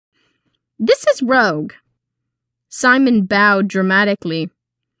This is Rogue." Simon bowed dramatically.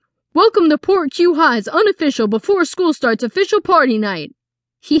 "Welcome to Port Q High's unofficial before school starts official party night."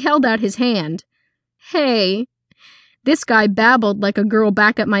 He held out his hand. "Hey." This guy babbled like a girl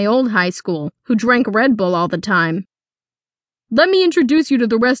back at my old high school, who drank Red Bull all the time. "Let me introduce you to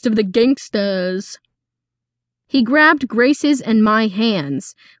the rest of the gangsters." He grabbed Grace's and my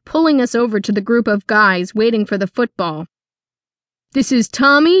hands, pulling us over to the group of guys waiting for the football. "This is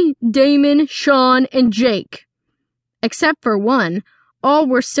Tommy, Damon, Sean, and Jake." Except for one, all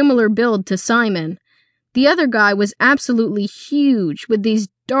were similar build to Simon. The other guy was absolutely huge, with these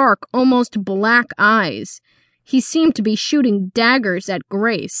dark, almost black eyes. He seemed to be shooting daggers at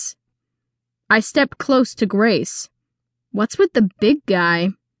Grace. I stepped close to Grace. "What's with the big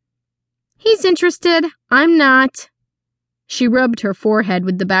guy?" "He's interested. I'm not." She rubbed her forehead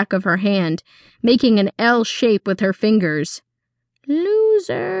with the back of her hand, making an L shape with her fingers.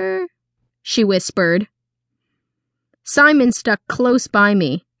 "Loser," she whispered. Simon stuck close by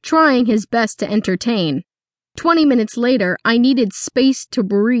me, trying his best to entertain. 20 minutes later, I needed space to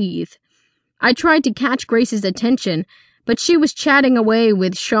breathe. I tried to catch Grace's attention, but she was chatting away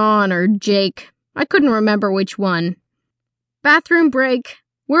with Sean or Jake. I couldn't remember which one. "Bathroom break.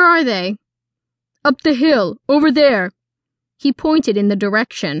 Where are they?" "Up the hill, over there." He pointed in the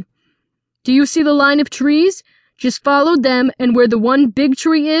direction. "Do you see the line of trees? Just follow them, and where the one big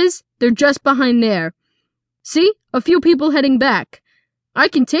tree is, they're just behind there. See? A few people heading back. I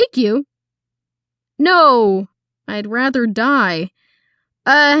can take you." "No, I'd rather die."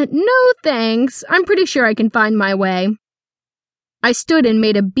 No thanks. I'm pretty sure I can find my way." I stood and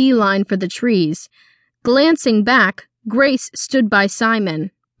made a beeline for the trees. Glancing back, Grace stood by Simon,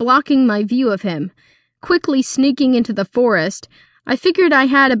 blocking my view of him. Quickly sneaking into the forest, I figured I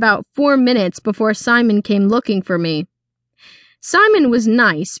had about 4 minutes before Simon came looking for me. Simon was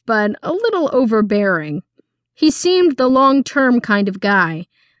nice, but a little overbearing. He seemed the long-term kind of guy.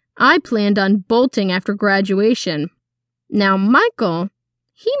 I planned on bolting after graduation. Now Michael,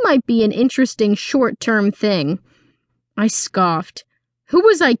 he might be an interesting short-term thing. I scoffed. Who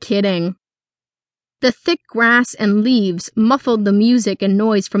was I kidding? The thick grass and leaves muffled the music and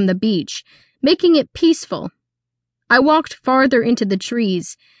noise from the beach, making it peaceful. I walked farther into the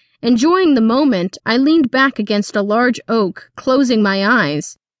trees. Enjoying the moment, I leaned back against a large oak, closing my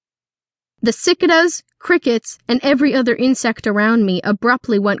eyes. The cicadas, crickets, and every other insect around me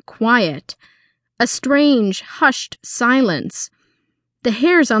abruptly went quiet. A strange, hushed silence. The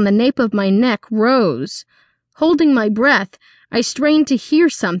hairs on the nape of my neck rose. Holding my breath, I strained to hear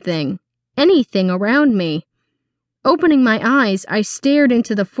something, anything around me. Opening my eyes, I stared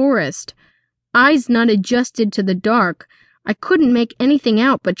into the forest. Eyes not adjusted to the dark, I couldn't make anything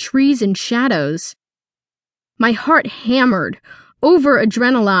out but trees and shadows. My heart hammered,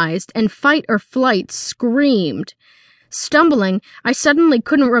 over-adrenalized, and fight or flight screamed. Stumbling, I suddenly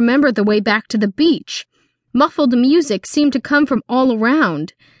couldn't remember the way back to the beach. Muffled music seemed to come from all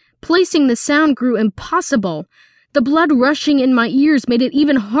around. Placing the sound grew impossible. The blood rushing in my ears made it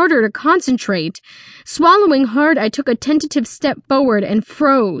even harder to concentrate. Swallowing hard, I took a tentative step forward and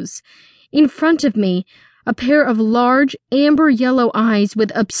froze. In front of me, a pair of large, amber-yellow eyes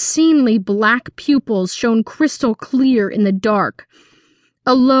with obscenely black pupils shone crystal clear in the dark.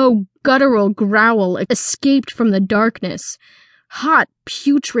 A low, guttural growl escaped from the darkness. Hot,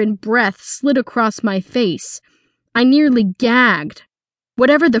 putrid breath slid across my face. I nearly gagged.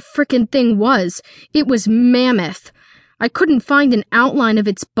 Whatever the frickin' thing was, it was mammoth. I couldn't find an outline of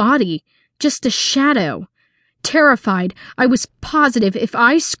its body, just a shadow. Terrified, I was positive if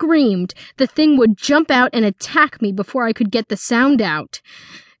I screamed, the thing would jump out and attack me before I could get the sound out.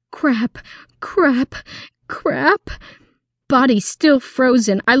 Crap, crap, crap. Body still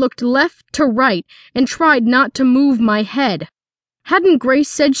frozen, I looked left to right and tried not to move my head. Hadn't Grace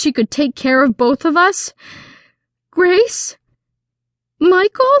said she could take care of both of us? "Grace?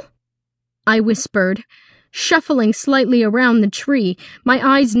 Michael?" I whispered. Shuffling slightly around the tree, my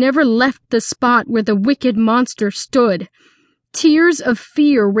eyes never left the spot where the wicked monster stood. Tears of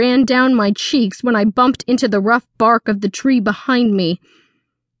fear ran down my cheeks when I bumped into the rough bark of the tree behind me.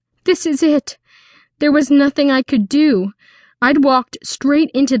 This is it. There was nothing I could do. I'd walked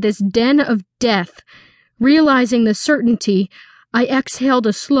straight into this den of death. Realizing the certainty, I exhaled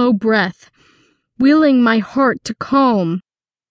a slow breath, willing my heart to calm.